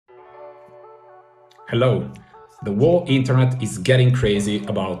Hello. The whole internet is getting crazy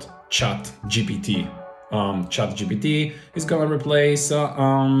about ChatGPT. ChatGPT is gonna replace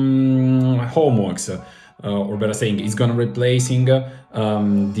homeworks, or better saying, it's gonna replacing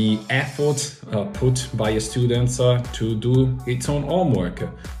the effort put by a student to do its own homework.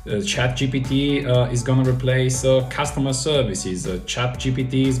 ChatGPT is gonna replace customer services.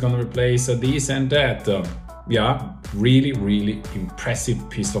 ChatGPT is gonna replace this and that. Yeah, really impressive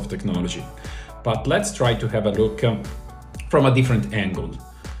piece of technology. But let's try to have a look from a different angle.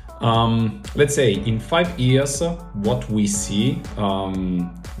 Let's say in 5 years, what we see, I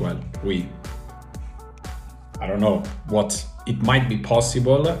don't know what it might be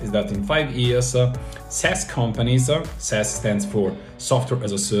possible is that in 5 years, SaaS companies, SaaS stands for software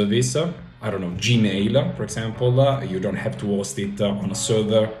as a service. I don't know, Gmail, for example, you don't have to host it on a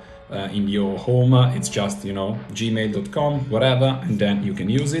server in your home. It's just, gmail.com, whatever, and then you can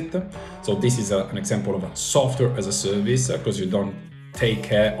use it. So this is an example of a software as a service, because you don't take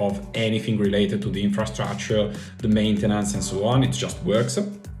care of anything related to the infrastructure, the maintenance, and so on. It just works.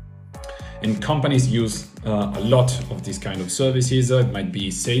 And companies use a lot of these kind of services. It might be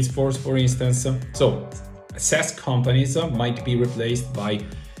Salesforce, for instance. So SaaS companies might be replaced by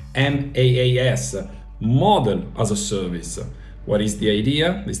MaaS, model as a service. What is the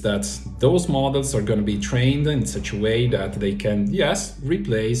idea? Is that those models are going to be trained in such a way that they can, yes,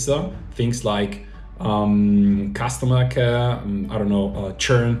 replace things like customer care,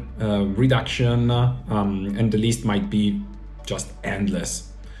 churn reduction, and the list might be just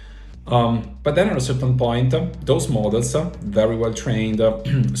endless. But then at a certain point, those models, very well trained,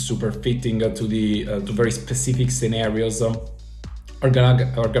 super fitting to very specific scenarios, are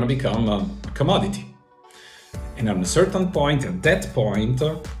gonna become a commodity. And at a certain point, that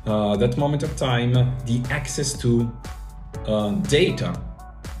moment of time, the access to data,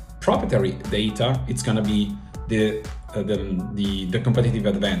 proprietary data, it's gonna be the competitive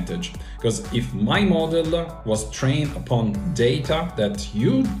advantage. Because if my model was trained upon data that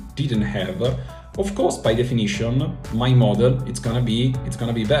you didn't have, of course, by definition, my model it's gonna be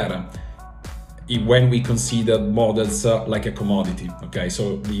better. When we consider models like a commodity, okay,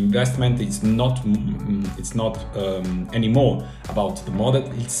 so the investment is not anymore about the model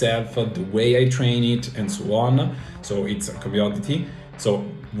itself, the way I train it, and so on. So it's a commodity. So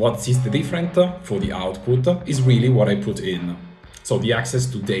what is the difference for the output is really what I put in. So the access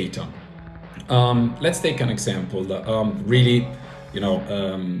to data. Let's take an example. Really,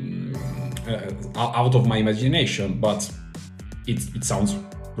 out of my imagination, but it sounds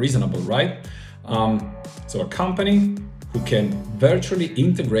reasonable, right? So a company who can virtually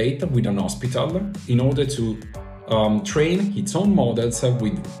integrate with an hospital in order to train its own models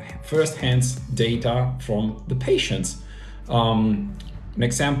with first-hand data from the patients. An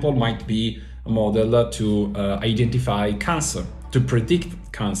example might be a model to identify cancer, to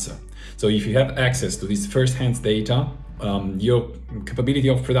predict cancer. So if you have access to this first-hand data, your capability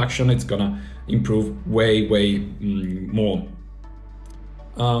of production is gonna improve way more.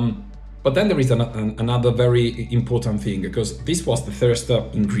 But then there is another very important thing, because this was the first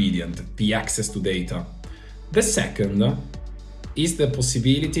ingredient, the access to data. The second is the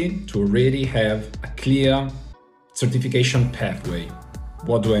possibility to already have a clear certification pathway.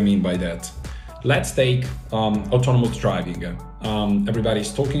 What do I mean by that? Let's take autonomous driving.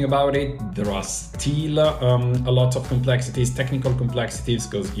 Everybody's talking about it. There are still a lot of complexities, technical complexities,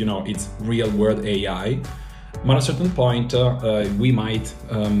 because it's real-world AI. But at a certain point, we might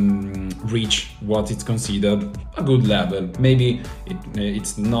reach what is considered a good level. Maybe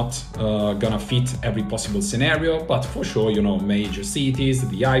it's not gonna fit every possible scenario, but for sure, major cities,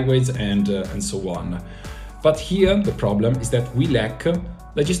 the highways, and so on. But here, the problem is that we lack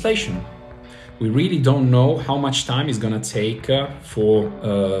legislation. We really don't know how much time it's gonna take for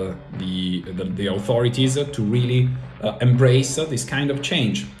the authorities to really embrace this kind of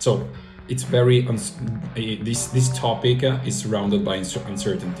change. So it's very this topic is surrounded by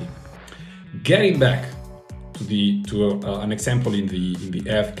uncertainty. Getting back to an example in the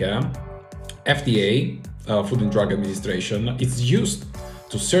healthcare, FDA, Food and Drug Administration, is used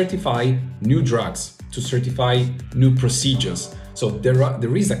to certify new drugs, to certify new procedures. So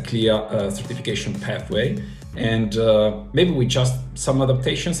there is a clear certification pathway, and maybe with just some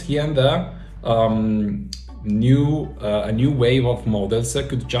adaptations here and there, a new wave of models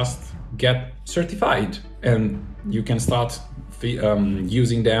could just get certified, and you can start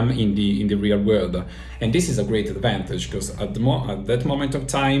using them in the real world. And this is a great advantage, because at that moment of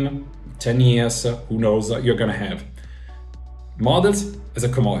time, 10 years, who knows, you're gonna have models as a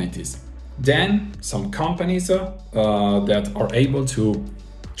commodities. Then some companies that are able to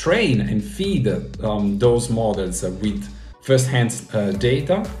train and feed those models with first-hand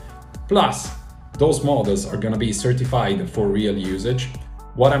data, plus those models are going to be certified for real usage.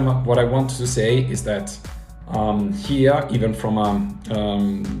 What I want to say is that here, even from an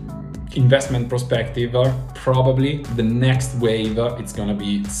investment perspective, probably the next wave, it's going to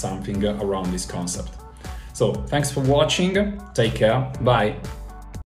be something around this concept. So thanks for watching. Take care. Bye.